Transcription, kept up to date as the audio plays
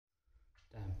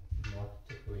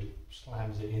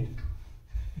slams it in.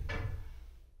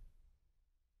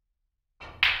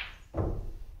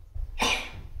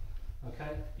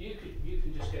 Okay, you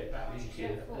can just get back with your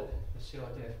cue. That's the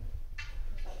idea.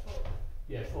 Is that 4?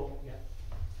 Yeah, 4. Yeah.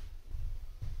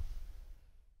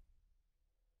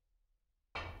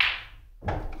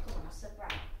 Come on, that's a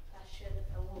brag. That should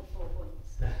have won 4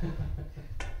 points.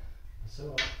 That's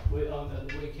alright. At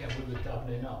the weekend we were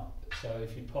doubling up, so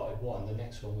if you potted 1, the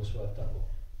next one was worth double.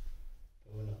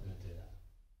 But we're not going to do that.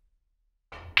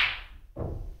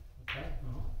 Okay,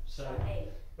 alright. So,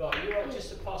 right, you're right, just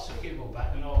to pass the cue ball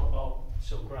back and I'll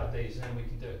sort of grab these and then we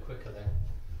can do it quicker then.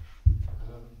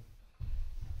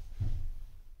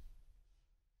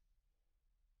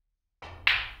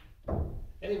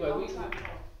 Anyway,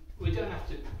 we don't have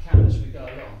to count as we go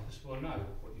along because we'll know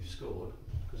what you've scored,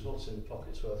 because what's in the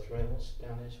pocket's worth 3 and what's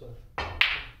down here's worth.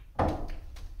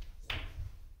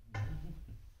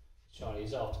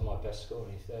 Chinese after my best score,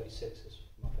 only 36 is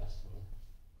my best on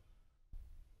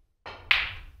it.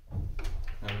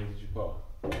 How many did you pot?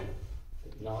 9.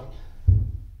 He's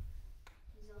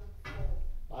on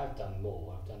 4. I've done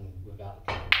more, I've done without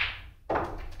the cue.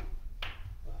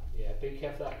 Yeah, be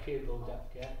careful that cue ball,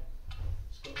 don't forget.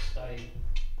 It's got to stay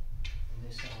in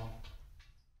this arm.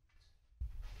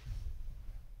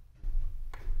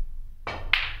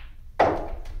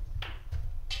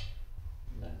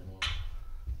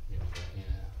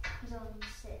 He's on 6.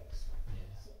 Yeah.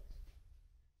 6.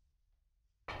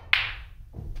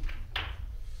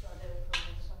 So I do it from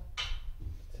this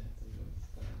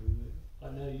one. I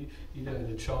know you know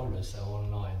the trollers though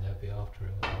online, they'll be after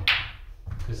it, won't they?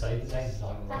 Because they like go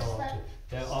after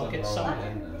it. I'll get some.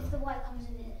 If the white comes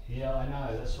in here. Yeah, I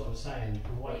know, that's what I'm saying. The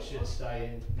white should stay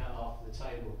in that half of the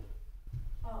table.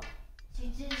 Oh. So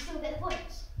did you still get the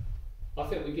points? I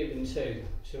think we give him 2,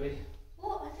 shall we?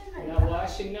 What? I don't know. No, well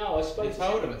actually no, I spoke You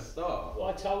told him at the start. Well,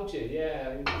 I told you,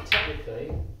 yeah,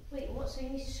 technically. Wait, what? So you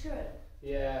need to screw it?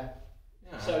 Yeah.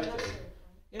 Yeah, So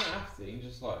you don't have to, you can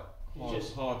just like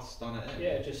just hard stun it in.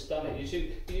 Yeah, just stun it.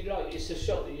 You like, it's a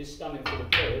shot that you're stunning for the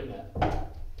blue, isn't it?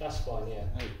 That's fine, yeah.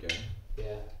 There you go.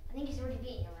 Yeah. I think he's already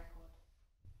beaten your record.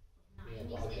 No, Yeah, he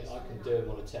but needs to I get can some do him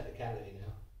on a technicality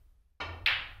now.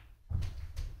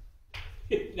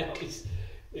 No, he's,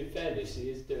 in fairness, he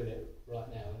is doing it right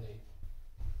now, isn't he?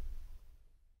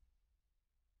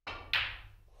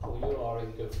 Well, you are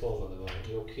in good form at the moment.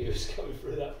 Your cue is coming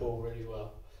through that ball really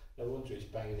well. No wonder he's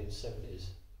banging in 70s.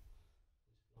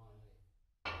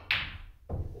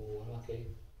 Oh, unlucky.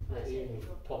 That's He it. even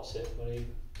pots it when he...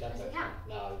 Does it count?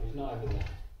 No, he's not having that.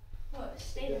 What?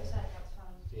 Stay inside, that's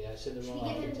fine. Yeah, it's in the Should right we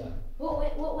give hand. him... What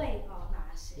way? What way? Oh, no,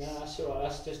 that's just... No, that's alright,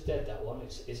 that's just dead, that one.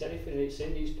 It's anything that's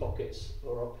in these pockets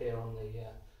or up here on the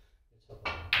top.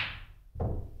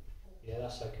 Yeah,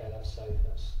 that's okay, that's safe,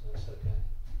 that's okay.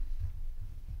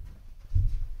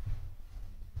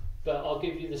 But I'll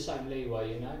give you the same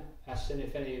leeway, you know. Aston,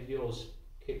 if any of yours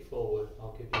kick forward,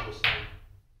 I'll give you the same.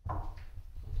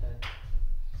 Okay?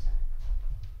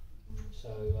 So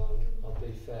I'll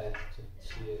be fair to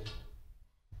you.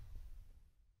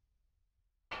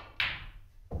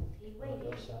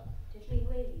 What's that? Did Lee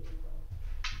Whaley do well?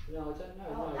 No, I don't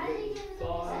know. Oh, No, how did he do the 5.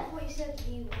 I thought you said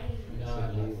Lee Whaley. No,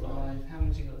 5. How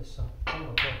many's he got this time? Oh my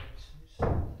god.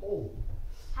 Oh.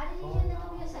 How did he do the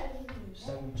WSL?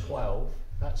 7, 12.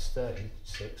 That's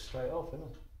 36 straight off, isn't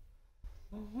it?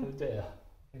 Oh dear. I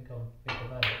think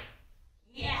I've had it.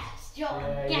 Yes, John,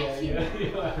 Yeah, get you.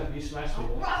 You smashed it.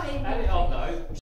 Rubbing. Add it on though.